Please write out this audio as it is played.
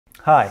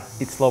Hi,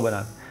 it's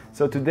Slobodan.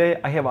 So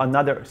today I have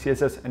another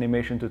CSS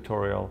animation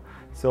tutorial.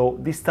 So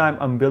this time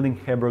I'm building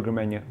Hamburger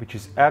menu, which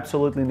is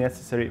absolutely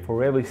necessary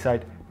for every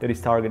site that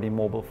is targeting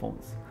mobile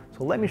phones.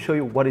 So let me show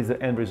you what is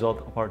the end result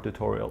of our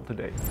tutorial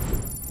today.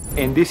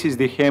 And this is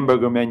the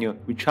Hamburger menu,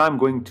 which I'm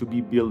going to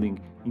be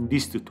building in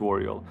this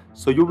tutorial.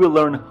 So you will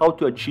learn how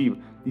to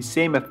achieve the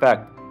same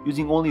effect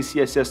using only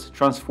CSS,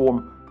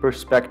 transform,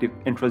 perspective,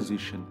 and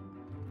transition.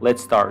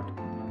 Let's start.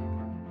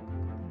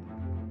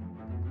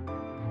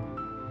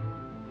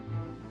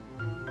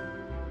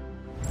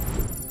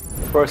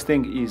 First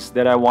thing is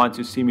that I want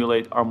to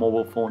simulate our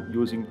mobile phone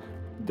using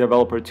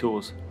developer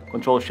tools.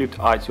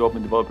 Ctrl-Shift-I to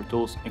open developer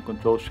tools and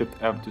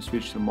Ctrl-Shift-F to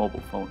switch to mobile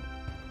phone.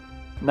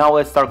 Now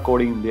let's start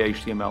coding the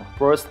HTML.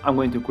 First, I'm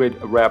going to create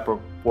a wrapper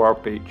for our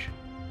page.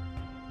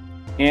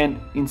 And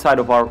inside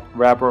of our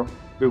wrapper,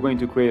 we're going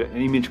to create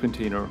an image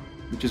container,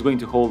 which is going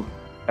to hold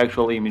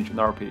actual image on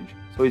our page.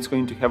 So it's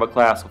going to have a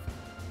class of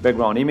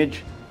background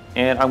image,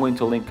 and I'm going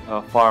to link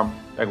a farm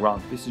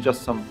background. This is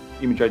just some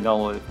image I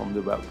downloaded from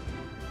the web.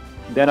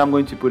 Then I'm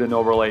going to put an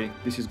overlay.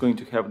 This is going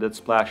to have that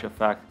splash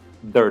effect,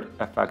 dirt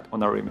effect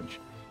on our image.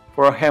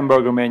 For a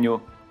hamburger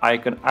menu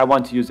icon, I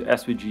want to use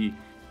SVG,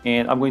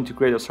 and I'm going to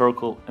create a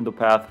circle and the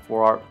path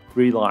for our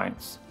 3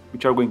 lines,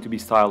 which are going to be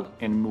styled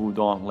and moved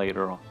on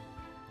later on.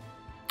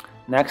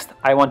 Next,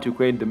 I want to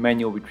create the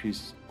menu, which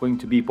is going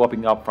to be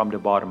popping up from the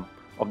bottom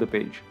of the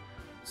page.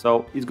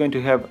 So it's going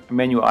to have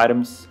menu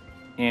items,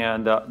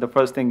 and the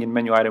first thing in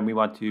menu item we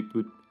want to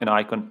put an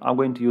icon. I'm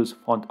going to use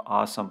font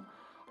awesome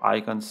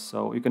icons,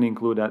 so you can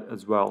include that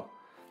as well.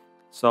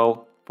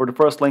 So for the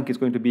first link, it's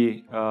going to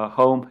be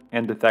home,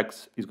 and the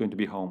text is going to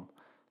be home.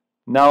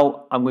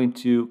 Now I'm going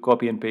to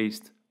copy and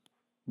paste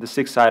the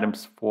 6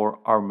 items for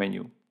our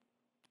menu.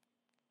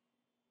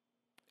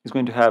 It's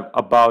going to have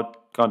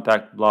about,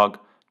 contact, blog,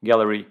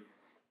 gallery,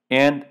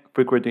 and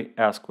frequently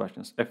asked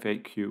questions,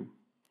 FAQ.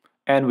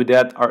 And with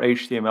that, our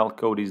HTML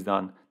code is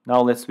done. Now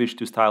let's switch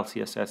to style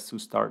CSS to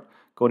start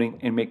coding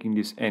and making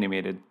this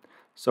animated.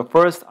 So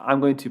first,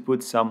 I'm going to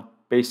put some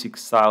basic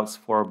styles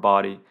for our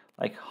body,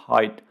 like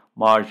height,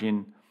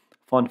 margin,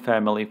 font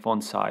family,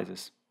 font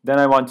sizes. Then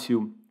I want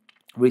to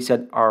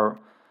reset our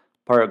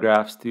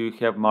paragraphs to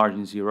have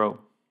margin 0.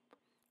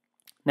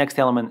 Next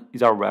element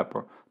is our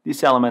wrapper.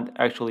 This element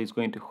actually is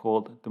going to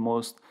hold the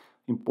most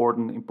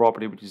important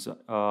property, which is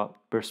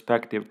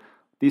perspective.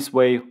 This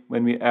way,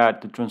 when we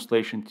add the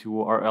translation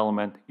to our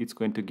element, it's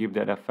going to give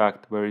that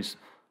effect where it's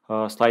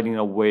sliding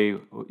away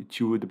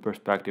to the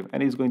perspective,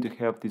 and it's going to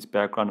have this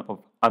background of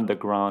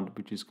underground,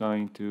 which is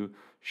going to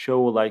show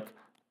like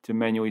the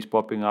menu is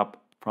popping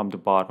up from the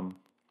bottom.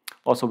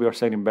 Also, we are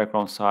setting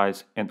background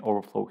size and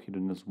overflow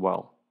hidden as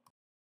well.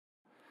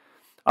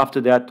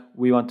 After that,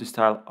 we want to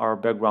style our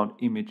background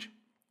image,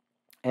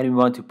 and we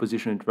want to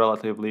position it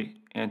relatively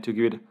and to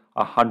give it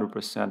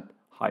 100%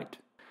 height.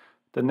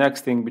 The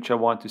next thing which I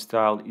want to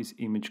style is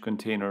image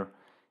container,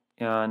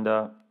 and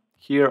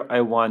here I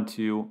want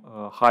to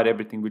hide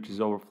everything which is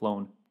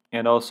overflown,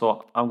 and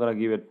also I'm gonna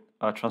give it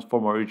a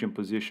transform origin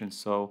position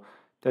so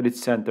that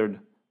it's centered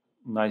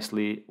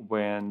nicely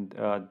when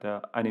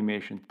the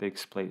animation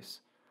takes place.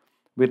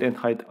 Width and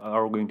height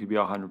are going to be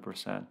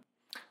 100%.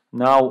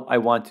 Now I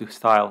want to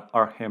style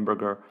our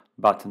hamburger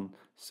button,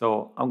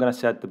 so I'm gonna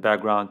set the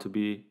background to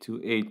be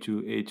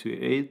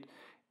 282828,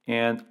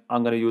 and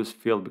I'm gonna use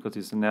fill because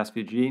it's an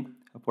SVG.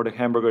 For the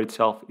hamburger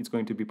itself, it's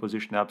going to be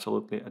positioned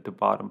absolutely at the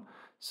bottom,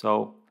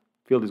 so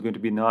field is going to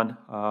be none,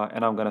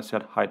 and I'm going to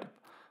set height,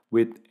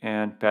 width,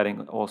 and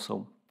padding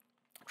also.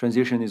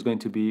 Transition is going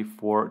to be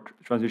for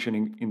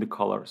transitioning in the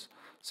colors.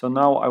 So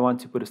now I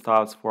want to put the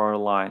styles for our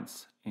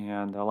lines,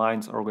 and the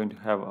lines are going to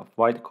have a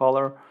white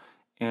color,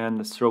 and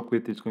the stroke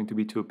width is going to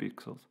be 2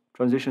 pixels.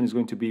 Transition is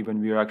going to be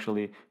when we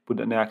actually put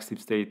an active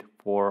state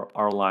for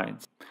our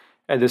lines.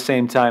 At the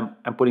same time,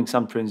 I'm putting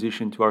some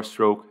transition to our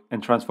stroke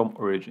and transform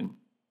origin.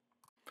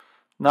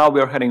 Now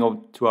we are heading over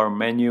to our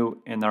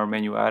menu and our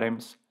menu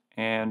items,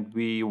 and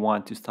we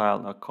want to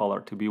style a color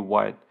to be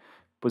white.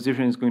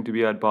 Position is going to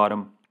be at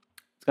bottom.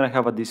 It's going to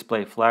have a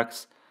display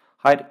flex.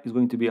 Height is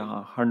going to be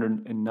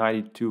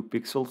 192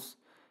 pixels,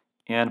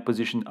 and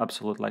position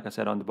absolute, like I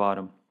said, on the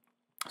bottom.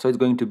 So it's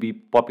going to be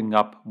popping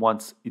up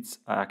once it's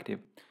active.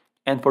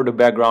 And for the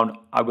background,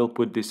 I will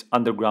put this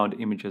underground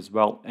image as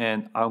well,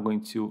 and I'm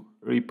going to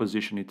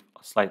reposition it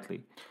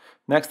slightly.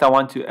 Next, I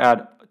want to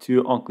add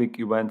 2 on-click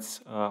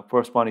events.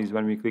 First one is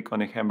when we click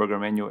on a hamburger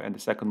menu, and the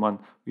second one,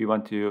 we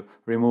want to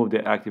remove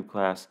the active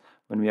class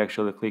when we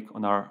actually click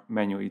on our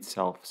menu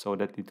itself so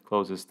that it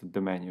closes the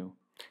menu.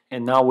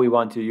 And now we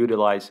want to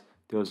utilize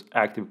those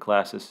active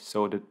classes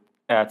so that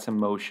adds some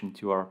motion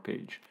to our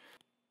page.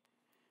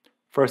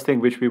 First thing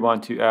which we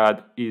want to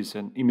add is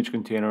an image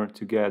container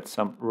to get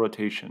some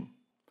rotation.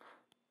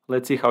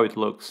 Let's see how it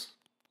looks.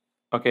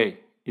 Okay,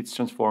 it's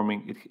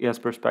transforming, it has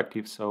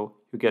perspective, so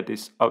you get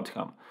this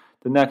outcome.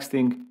 The next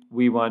thing,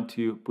 we want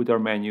to put our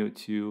menu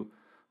to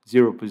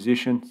 0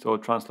 position, so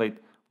translate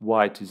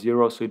Y to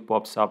 0 so it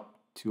pops up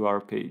to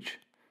our page.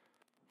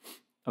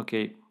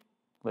 Okay,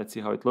 let's see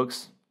how it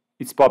looks.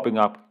 It's popping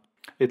up.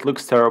 It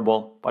looks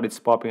terrible, but it's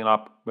popping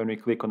up when we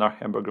click on our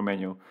hamburger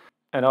menu.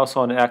 And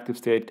also on the active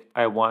state,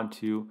 I want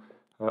to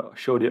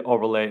show the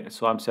overlay,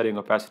 so I'm setting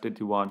opacity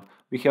to 1.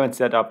 We haven't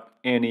set up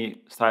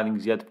any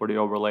stylings yet for the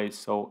overlay,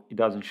 so it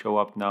doesn't show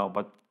up now,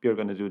 but we're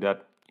going to do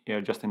that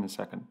just in a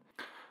second.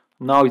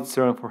 Now it's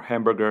turn for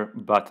hamburger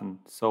button.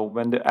 So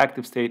when the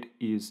active state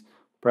is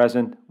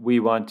present, we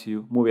want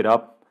to move it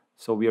up.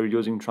 So we are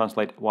using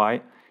translate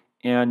Y.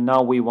 And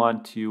now we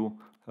want to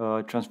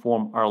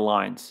transform our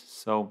lines.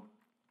 So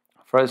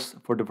first,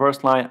 for the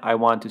first line, I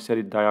want to set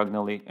it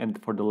diagonally,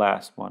 and for the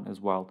last one as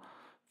well.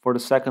 For the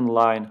second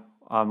line,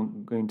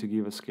 I'm going to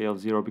give a scale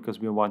 0 because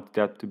we want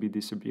that to be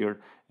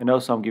disappeared. And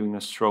also I'm giving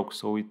a stroke,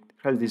 so it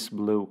has this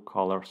blue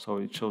color, so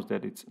it shows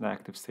that it's an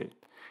active state.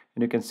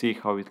 And you can see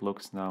how it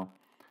looks now.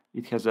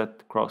 It has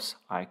that cross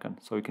icon,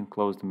 so you can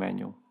close the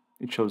menu.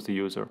 It shows the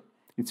user.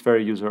 It's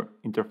very user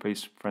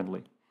interface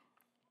friendly.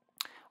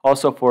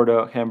 Also for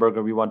the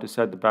hamburger, we want to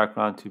set the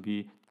background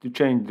to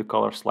change the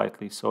color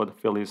slightly, so the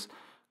fill is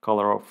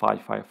color of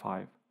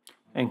 555.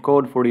 And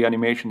code for the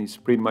animation is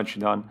pretty much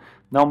done.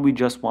 Now we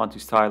just want to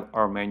style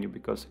our menu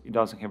because it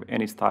doesn't have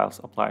any styles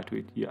applied to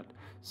it yet.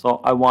 So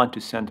I want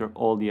to center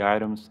all the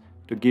items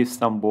to give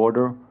some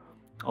border.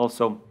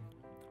 Also,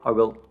 I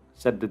will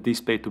set the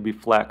display to be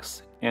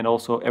flex and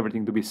also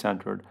everything to be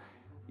centered.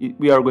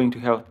 We are going to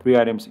have 3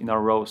 items in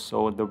our row,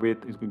 so the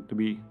width is going to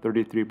be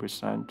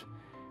 33%.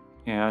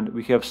 And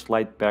we have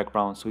slight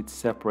background, so it's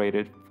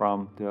separated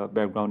from the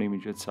background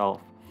image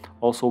itself.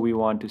 Also, we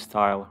want to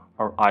style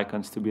our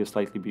icons to be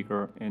slightly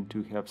bigger and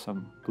to have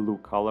some blue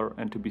color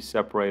and to be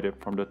separated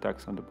from the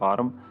text on the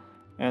bottom.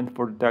 And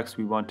for the text,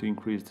 we want to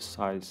increase the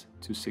size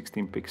to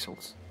 16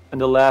 pixels. And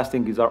the last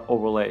thing is our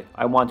overlay.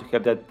 I want to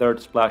have that third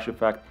splash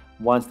effect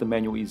once the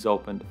menu is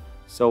opened.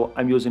 So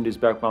I'm using this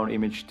background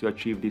image to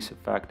achieve this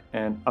effect,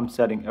 and I'm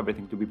setting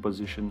everything to be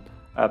positioned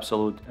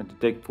absolute and to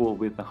take full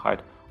width and height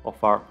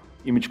of our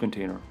image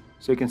container.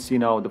 So you can see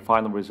now the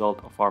final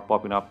result of our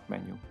popping up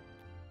menu.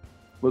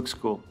 Looks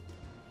cool.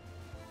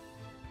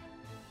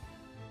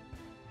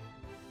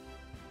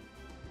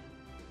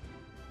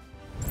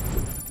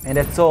 And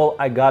that's all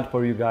I got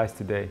for you guys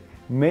today.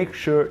 Make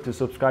sure to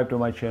subscribe to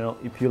my channel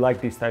if you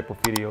like this type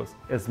of videos,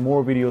 as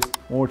more videos,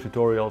 more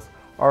tutorials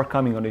are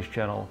coming on this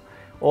channel.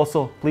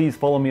 Also, please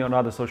follow me on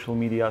other social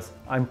medias.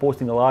 I'm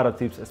posting a lot of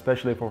tips,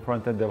 especially for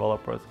front-end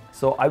developers.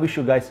 So I wish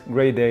you guys a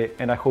great day,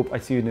 and I hope I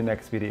see you in the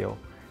next video.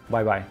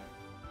 Bye bye.